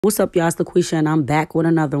What's up, y'all? It's LaQuisha, and I'm back with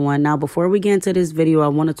another one. Now, before we get into this video, I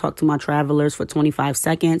want to talk to my travelers for 25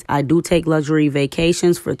 seconds. I do take luxury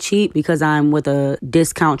vacations for cheap because I'm with a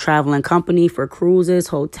discount traveling company for cruises,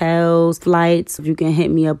 hotels, flights. You can hit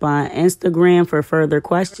me up on Instagram for further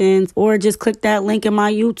questions or just click that link in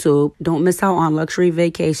my YouTube. Don't miss out on luxury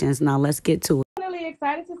vacations. Now, let's get to it. I'm really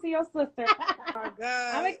excited to see your sister. Oh my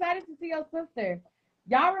God. I'm excited to see your sister.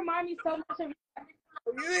 Y'all remind me so much of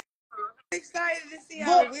you. Excited to see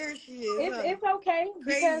how weird she is. It's okay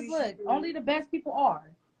because look, only the best people are.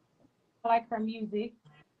 I like her music.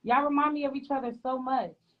 Y'all remind me of each other so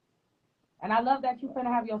much. And I love that you finna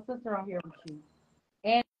have your sister on here with you.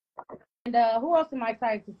 And who else am I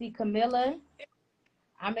excited to see? Camilla.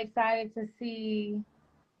 I'm excited to see.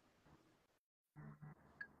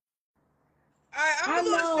 I'm a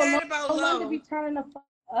little sad about Lo. To be turning the fuck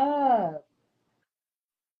up.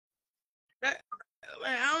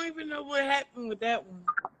 I don't even know what happened with that one.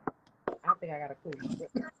 I think I got a clue.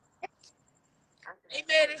 They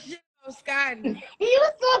made a shit on Scotty. He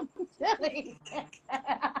was so silly.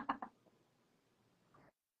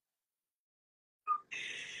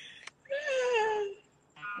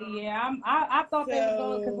 Yeah, I thought they was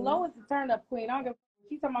going because Lois is the turn up queen. I don't give.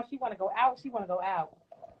 She's talking about she want to go out. She want to go out.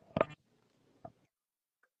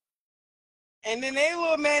 And then they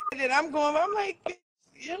were mad that I'm going. I'm like,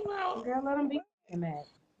 you know, girl, let them be mad.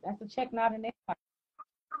 That's a check not in there.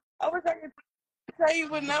 I wish I could tell you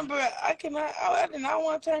what number I cannot. I did not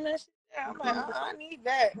want to turn that shit down. I'm like, I need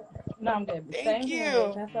that. No, I'm good. Thank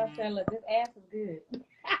you. That's what I said. Look, this ass is good.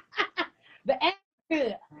 The ass is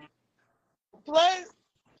good. Plus,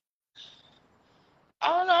 I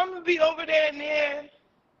don't know. I'm gonna be over there near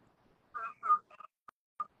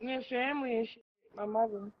family and shit. My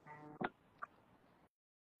mother.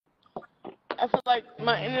 I feel like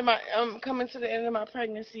I'm coming to the end of my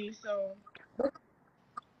pregnancy, so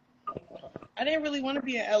I didn't really want to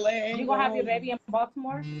be in LA. You gonna have your baby in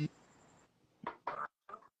Baltimore?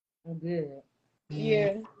 Good.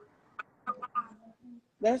 Yeah.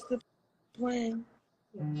 That's the plan.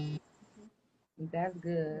 That's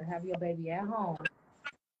good. Have your baby at home.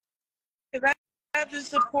 Cause I have this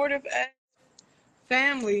supportive ass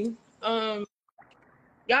family. Y'all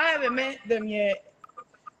haven't met them yet.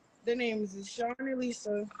 Their names is Sean and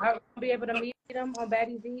Lisa. Are you gonna be able to meet them on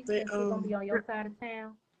Baddie's Eve? Since you're gonna be on your side of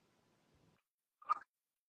town.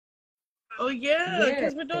 Oh yeah,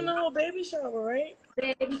 because we're doing the whole baby shower, right?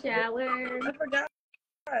 Baby shower. I forgot.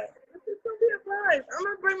 This is gonna be a surprise. I'm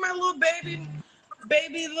gonna bring my little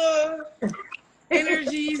baby little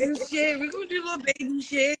energies and shit. We're gonna do little baby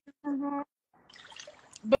shit.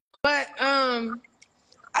 But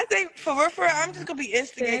I think for real, I'm just gonna be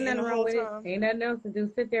instigating the whole time. Ain't nothing else to do.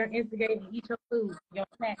 Sit there and instigate and eat your food, your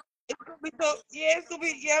snack. It's gonna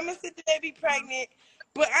be I'm gonna sit there and be pregnant,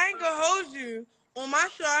 but I ain't gonna hold you. On my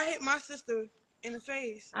show, I hit my sister in the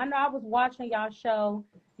face. I know I was watching y'all show.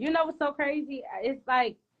 You know what's so crazy? It's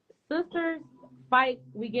like sisters fight.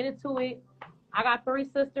 We get into it. I got 3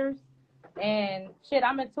 sisters, and shit,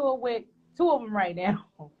 I'm into it with 2 of them right now.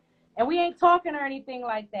 And we ain't talking or anything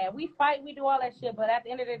like that. We fight, we do all that shit. But at the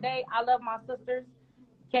end of the day, I love my sisters.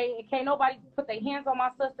 Can't nobody put their hands on my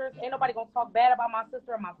sisters. Ain't nobody gonna talk bad about my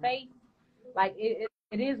sister in my face. Like it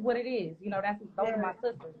is what it is. You know, those are my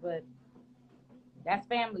sisters, but that's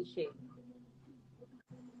family shit.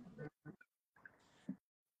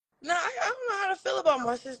 No, I don't know how to feel about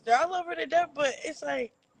my sister. I love her to death, but it's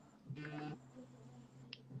like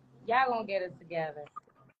y'all gonna get it together.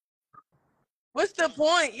 What's the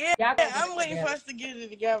point? Yeah, I'm waiting for us to get it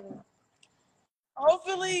together.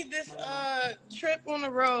 Hopefully, this trip on the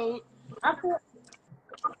road,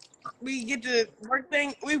 we get to work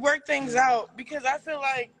things out, because I feel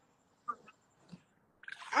like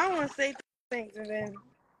I don't want to say things and then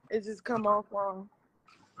it just come off wrong.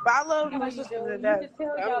 But I love my sister to death.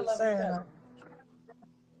 I'm just saying.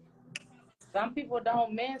 Some people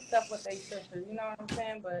don't mean stuff with their sisters, you know what I'm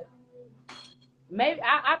saying? But maybe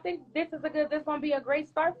I think this gonna be a great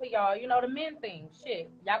start for y'all. You know, the men thing.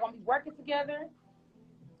 Shit. Y'all gonna be working together,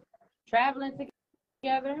 traveling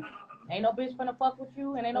together. Ain't no bitch finna fuck with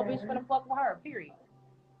you, and ain't no bitch finna fuck with her, period.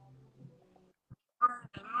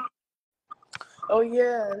 Oh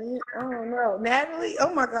yeah, I don't know. Natalie,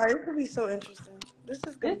 oh my God, it could be so interesting. This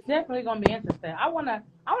definitely gonna be interesting. I wanna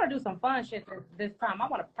do some fun shit this time. I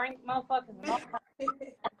wanna prank motherfuckers.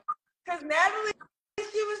 Cause Natalie,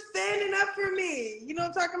 she was standing up for me. You know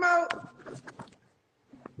what I'm talking about?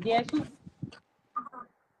 Yeah,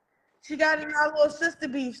 she got in our little sister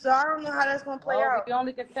beef, so I don't know how that's gonna play out. We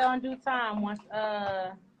only can tell in due time once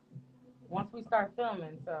we start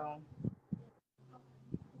filming. So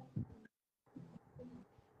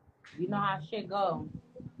You know how shit go.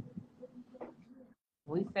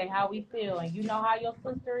 We say how we feel, and you know how your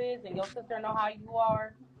sister is, and your sister know how you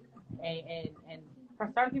are. And for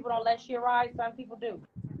certain people don't let shit ride, some people do.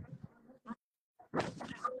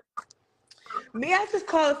 Me, I just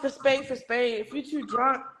call it for spade for spade. If you're too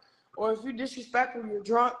drunk or if you're disrespectful, you're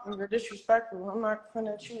drunk and you're disrespectful. I'm not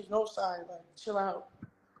gonna choose no side. Like, chill out.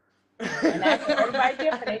 And that's everybody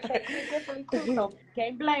different. They take shit differently too, so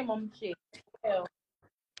can't blame them. Shit. Hell.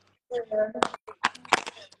 Yeah.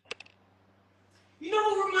 You know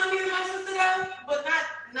who reminds me of my sister though? But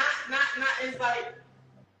not as like,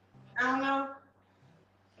 I don't know.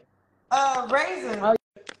 Raisin. Oh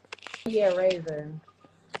yeah, Razor.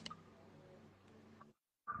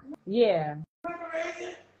 Yeah. Remember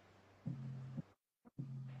Raisin?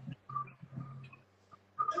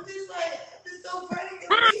 I'm just like, it's so funny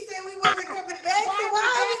because we said we wasn't coming back, so why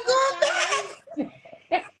are we going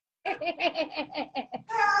back?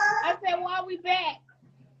 I said, why we back?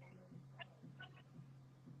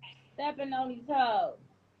 Stepping on these toes.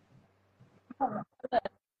 I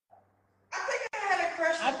think I had a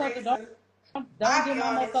crush I on told her, Raisin. don't give my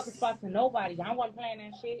motherfucking spot to nobody. I wasn't playing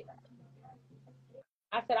that shit.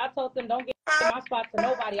 I said, I told them, don't give my spot to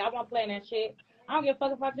nobody. I wasn't playing that shit. I don't give a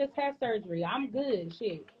fuck if I just had surgery. I'm good,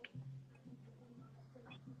 shit.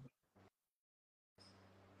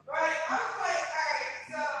 Right, I was like,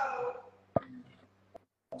 all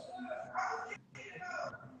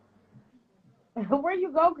right, so. Where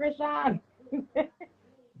you go, Chrisean?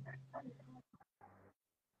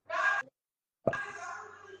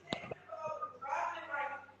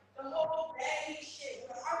 The whole baggy shit.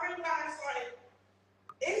 But I realized, like,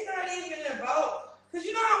 it's not even about. Because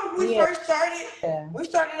you know how when we first started? Yeah. We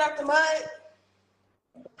started out the mud.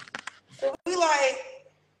 So we like,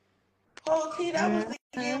 whole T, that was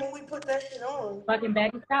the year when we put that shit on. Fucking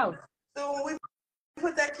back in house. So when we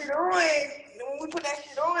put that shit on,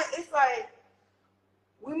 it's like,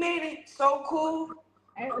 we made it so cool.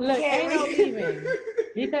 Look, ain't no leaving.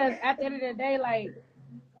 Because at the end of the day, like,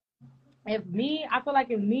 I feel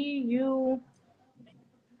like if me, you,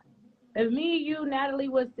 Natalie,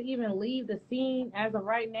 was to even leave the scene as of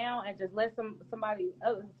right now and just let some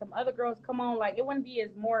other girls come on, like, it wouldn't be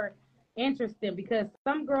as more interesting because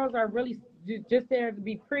some girls are really just there to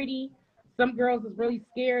be pretty. Some girls is really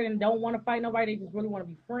scared and don't want to fight nobody. They just really want to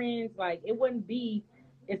be friends. Like, it wouldn't be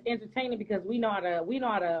as entertaining because we know how to,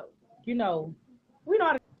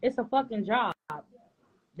 it's a fucking job.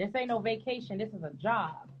 This ain't no vacation. This is a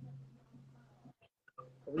job.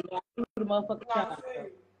 We got to do the motherfucking job.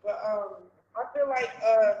 But I feel like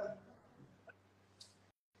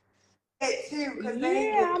it too, because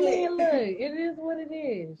yeah, I mean, look, it is what it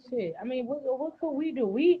is. Shit. I mean, what could we do?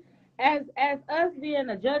 We as us being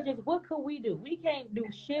the judges, what could we do? We can't do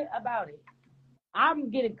shit about it. I'm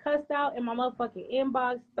getting cussed out in my motherfucking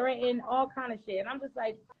inbox, threatened, all kind of shit. And I'm just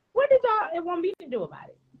like, what did y'all want me to do about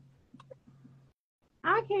it?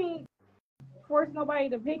 I can't force nobody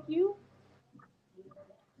to pick you.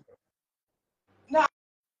 No,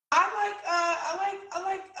 I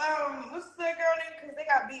like what's the girl name? Because they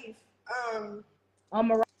got beef.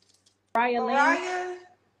 Mariah Lynn.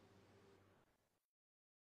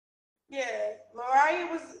 Yeah, Mariah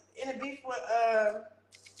was in a beef with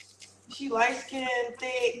she light skinned,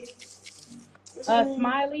 thick.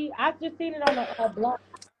 Smiley. I just seen it on the blog.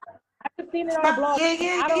 I just seen it on the blog.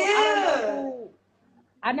 Yeah. I don't know who.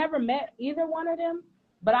 I never met either one of them,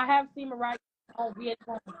 but I have seen Mariah on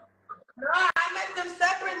VH1. No, I met them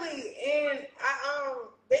separately, and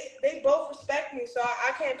they both respect me, so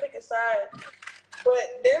I can't pick a side.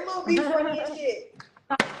 But their little beef funny as shit.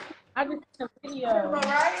 I just seen a video.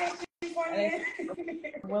 Mariah, she's funny.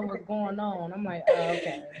 What was going on? I'm like,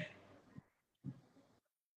 okay.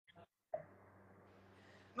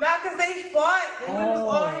 Not because they fought when we was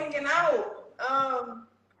all hanging out.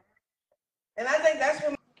 And I think that's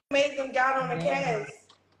what made them got on the cast.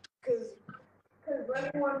 Because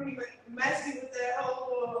women want to be messy with that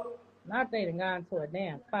whole. Not they done got into a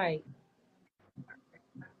damn fight.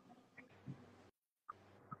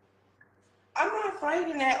 I'm not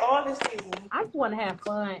fighting that all this season. I just want to have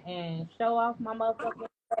fun and show off my motherfucking.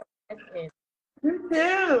 Me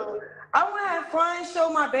too. I want to have fun, show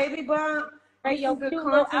my baby bump. Hey, yo, cute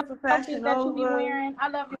little outfits that you be wearing. I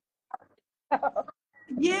love you.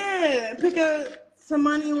 Yeah, pick up some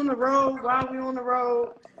money on the road while we on the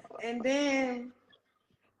road, and then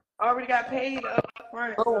already got paid up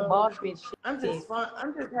front. Oh, so boss bitch. I'm just fun.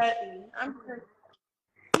 I'm just happy.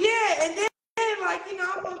 Yeah, and then like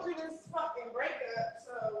I'm going through this fucking breakup.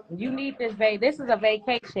 So you need this, babe. This is a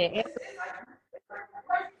vacation. It's like the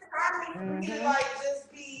perfect timing for me to like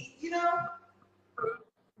just be,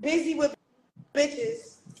 busy with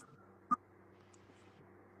bitches.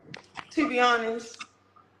 To be honest.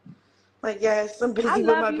 Like, yes, I'm busy I with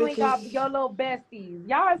love my you and y'all, bitches. your little besties.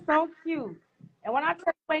 Y'all are so cute. And when I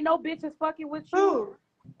tell you ain't no bitches fucking with you, Who?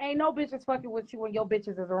 ain't no bitches fucking with you when your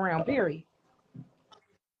bitches is around, period.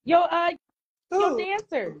 Your Who?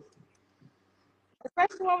 dancers.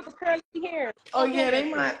 Especially the one with the curly hair. Oh Don't do yeah, that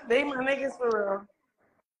shit. they my niggas for real.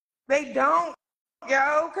 They don't,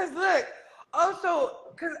 yo, cause look, also,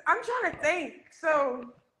 cause I'm trying to think. So,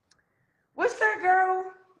 what's that girl?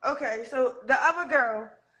 Okay, so the other girl,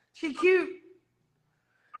 she cute.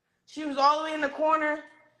 She was all the way in the corner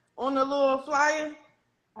on the little flyer.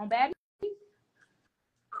 On Baddies?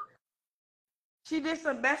 She did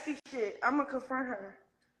some bestie shit. I'm gonna confront her,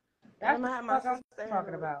 and I'm That's gonna have my what I'm sister talking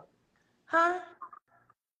handle it. about. Huh?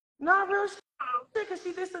 Not real shit, cause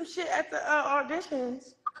she did some shit at the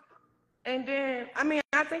auditions, and then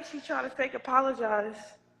I think she tried to fake apologize.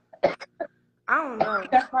 I don't know.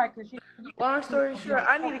 That's right, because she. Long story short,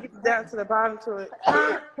 I need to get down to the bottom to it.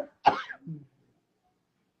 Huh?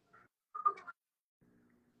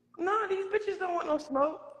 No, these bitches don't want no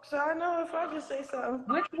smoke. So I know if I just say something,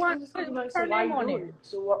 Which one? I'm just gonna be like, What's so her why name you on doing there? it?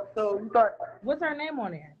 So you thought, What's her name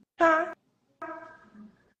on there? huh?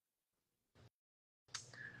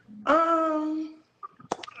 Um,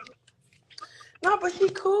 no, but she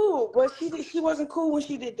cool. But she wasn't cool when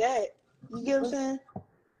she did that. You get what I'm saying?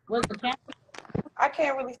 Was the camera? I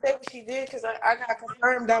can't really say what she did because I got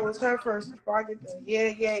confirmed that was her first before I get the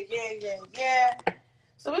yeah.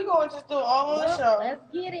 So we gonna just do it all on the show. Let's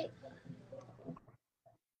get it.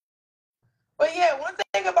 But yeah, one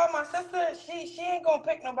thing about my sister, she ain't gonna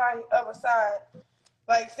pick nobody other side.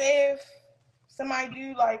 Like, say if somebody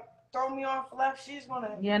do like throw me off left, she's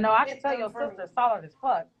gonna. Yeah, no, I can tell your sister's solid as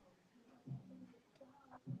fuck.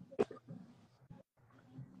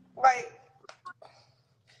 Like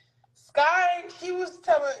Sky, she was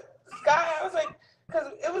telling Sky, I was like,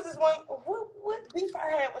 because it was this one. What beef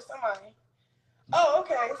I had with somebody? Oh,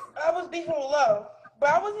 okay. I was beefing with Lo, but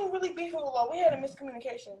I wasn't really beefing with Lo. We had a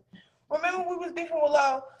miscommunication. Remember, we was beefing with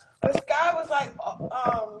Lo, but Sky was like,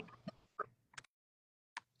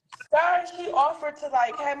 Sky, she offered to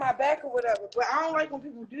like have my back or whatever, but I don't like when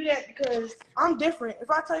people do that because I'm different.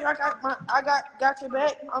 If I tell you I got your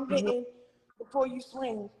back, I'm hitting before you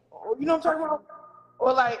swing. You know what I'm talking about?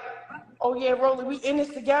 Or like, oh yeah, Rollie, we in this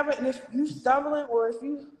together, and if you stumbling or if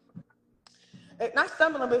you not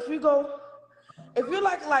stumbling, but if you're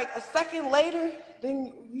like a second later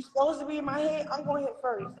than you supposed to be in my head, I'm gonna hit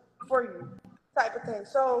first for you, type of thing.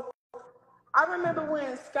 So I remember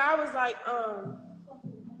when Sky was like,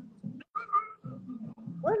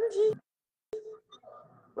 where did she?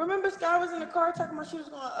 Remember Sky was in the car talking about she was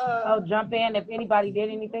gonna jump in if anybody did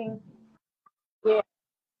anything. Yeah.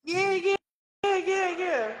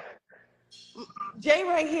 Yeah. Jay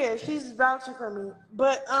right here, she's vouching for me.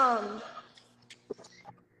 But I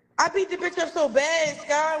beat the bitch up so bad,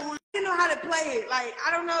 Sky. I didn't know how to play it. Like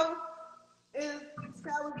I don't know if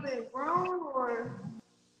Sky was being grown or.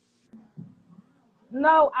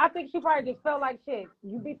 No, I think she probably just felt like shit.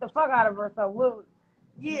 You beat the fuck out of her, so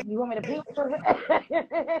Yeah. you want me to beat her?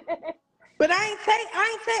 But I ain't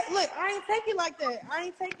take it like that. I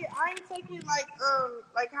ain't take it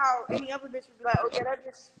like how any other bitch would be like, oh yeah, that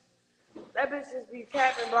bitch just be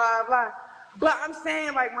capping, blah blah. But I'm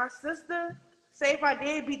saying like my sister, say if I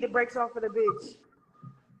did beat the brakes off of the bitch,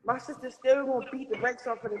 my sister still gonna beat the brakes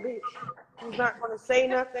off of the bitch. She's not gonna say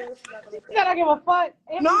nothing. She's not gonna She say said I give a fuck.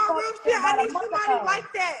 no, Every fuck real shit. shit I about a need somebody mother.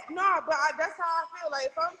 like that. No, but that's how I feel.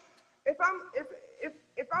 Like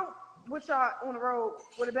if I'm with y'all on the road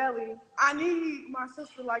with a belly, I need my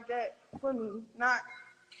sister like that for me, not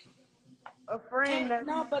a friend that.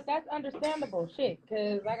 No, but that's understandable shit.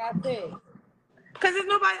 Cause like I said, Cause it's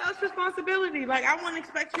nobody else's responsibility. Like I wouldn't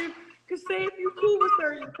expect you. Cause say if you cool with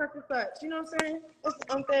her, you such and such. You know what I'm saying? That's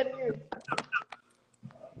unfair to you.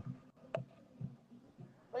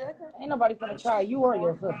 ain't nobody gonna try you or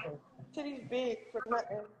your sister. Titty's big for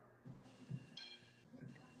nothing.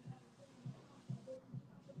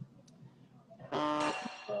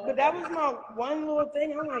 But that was my one little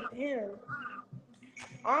thing. I'm like, damn.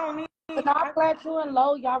 I don't need. But no, I'm glad you and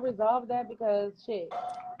Lo y'all resolved that because shit,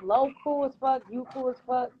 Lo cool as fuck, you cool as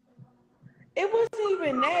fuck. It wasn't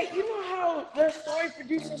even that. You know how their story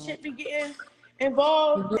producing shit be getting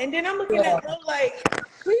involved, and then I'm looking at Lo like,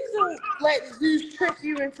 please don't let dudes trick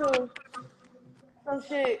you into some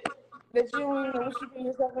shit that you don't even know what you get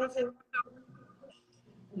yourself into.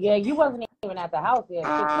 Yeah, you wasn't even at the house yet.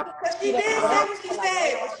 Cause she did say what she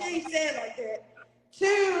said, but she ain't said like that.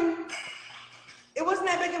 Two, it wasn't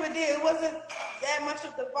that big of a deal. It wasn't that much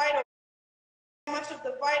of the fight much of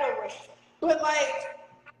the fight over it. But like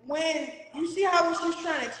when you see how she was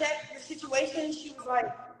trying to check the situation, she was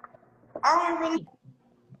like, I don't really.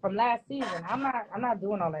 From last season, I'm not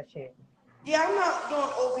doing all that shit. Yeah, I'm not doing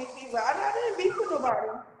OBC, but I didn't beef with nobody.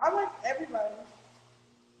 I like everybody.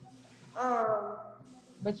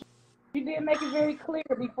 But you did make it very clear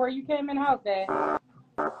before you came in the house that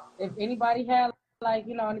if anybody had like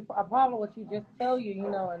a problem with you, just tell you,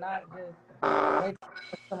 and not just wait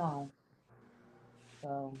for come on.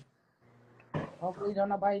 So hopefully don't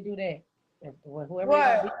nobody do that. If whoever you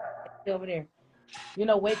gonna be over there,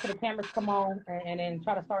 wait till the cameras come on and then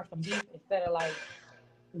try to start some beef instead of like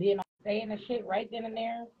saying the shit right then and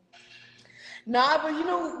there. Nah, but you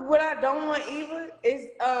know what I don't want either is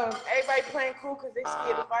everybody playing cool because they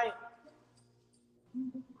scared to fight.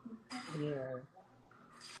 Yeah.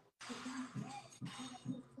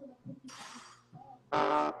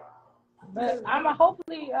 But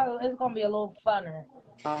hopefully it's gonna be a little funner.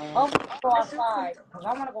 Hopefully go outside because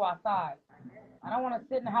I want to go outside. I don't want to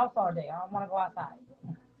sit in the house all day. I want to go outside.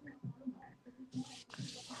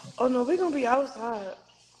 Oh no, we're gonna be outside.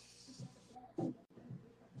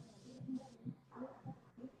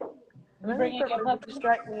 You bring in your puppy.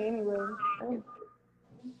 Distract me anyway.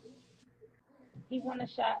 He want a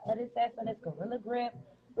shot of this ass on this Gorilla Grip.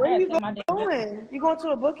 Where you going? You going to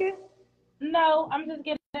a booking? No, I'm just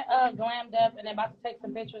getting glammed up and then about to take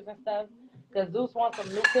some pictures and stuff. Because Zeus wants some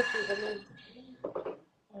new pictures of me.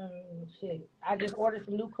 Shit. I just ordered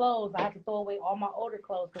some new clothes. I have to throw away all my older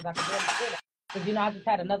clothes because I can barely fit it. Because I just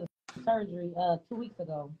had another surgery 2 weeks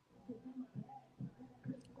ago.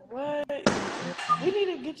 What? We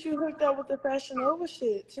need to get you hooked up with the Fashion Nova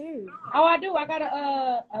shit too. Oh, I do. I got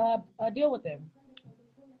a deal with them.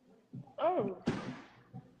 Oh.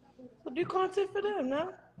 So do content for them,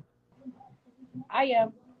 no? I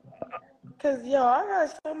am. Cause yo, I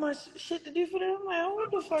got so much shit to do for them. I'm like,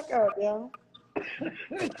 hold the fuck up, yo.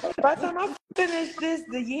 By the time I finish this,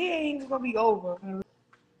 the year ain't gonna be over.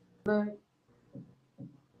 But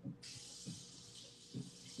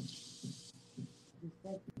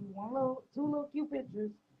two little cute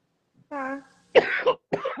pictures. Huh?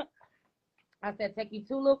 I said take you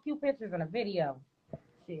two little cute pictures and a video.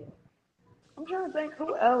 Shit. I'm trying to think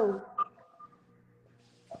who else.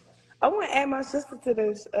 I want to add my sister to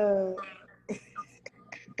this.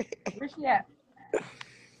 Where's she at?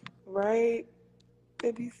 Right.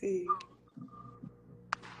 Let me see.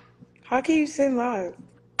 How can you send live?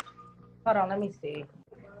 Hold on, let me see.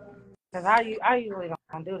 Cause I usually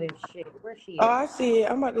don't do this shit. Where's she at? Oh, I see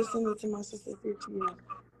it. I'm about to send it to my sister too.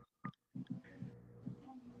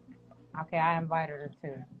 Okay, I invited her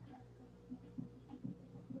too.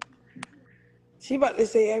 She about to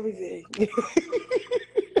say everything.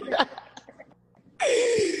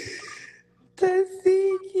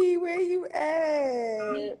 Tasiki, where you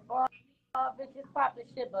at? Bitch, just pop this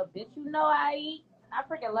shit, but bitch, you know I eat. I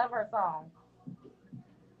freaking love her song.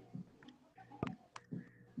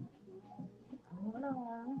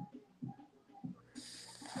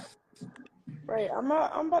 Right, I'm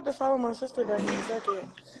about to follow my sister back in a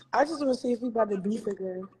second. I just want to see if we about to beef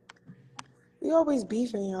again. We always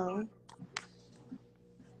beefing, y'all.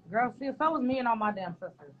 Girl, see, so was me and all my damn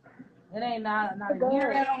sisters. It ain't not a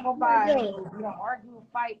year that don't go by. We don't argue,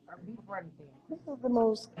 fight, or beef or anything. This is the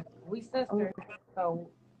most. We sisters, so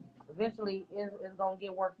eventually it's gonna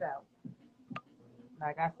get worked out.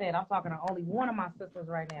 Like I said, I'm talking to only one of my sisters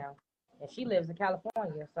right now, and she lives in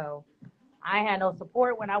California, so I ain't had no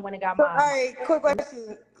support when I went and got my. All right, quick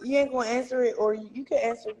question. You ain't gonna answer it, or you can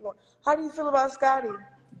answer it. How do you feel about Scotty?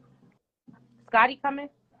 Scotty coming?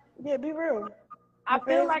 Yeah, be real. I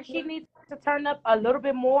feel like she needs to turn up a little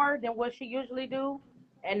bit more than what she usually do,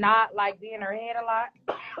 and not like be in her head a lot.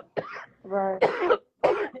 Right.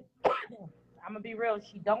 I'm gonna be real.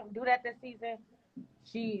 She don't do that this season.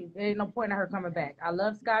 There ain't no point in her coming back. I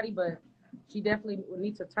love Scotty, but she definitely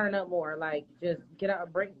needs to turn up more. Like just get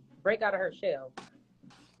out, break out of her shell.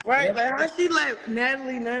 Right, but how she let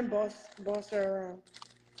Natalie Nunn boss her around?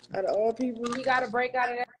 Out of all people, she got to break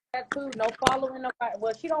out of that too. No following nobody.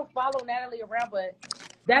 Well, she don't follow Natalie around, but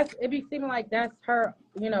it be seeming like that's her,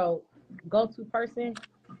 go-to person.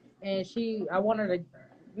 And I want her to,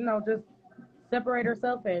 just separate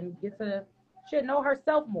herself and get to know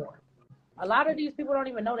herself more. A lot of these people don't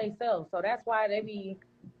even know themselves, so that's why they be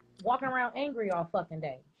walking around angry all fucking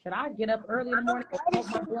day. Should I get up early in the morning and smoke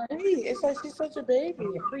my blunt? It's like she's such a baby.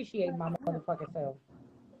 I appreciate my motherfucking self,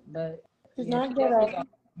 but she's not ghetto.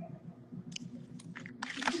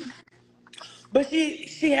 But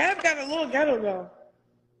she have got a little ghetto though.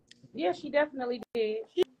 Yeah, she definitely did.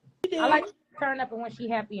 I like to turn up and when she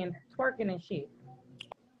happy and twerking and shit.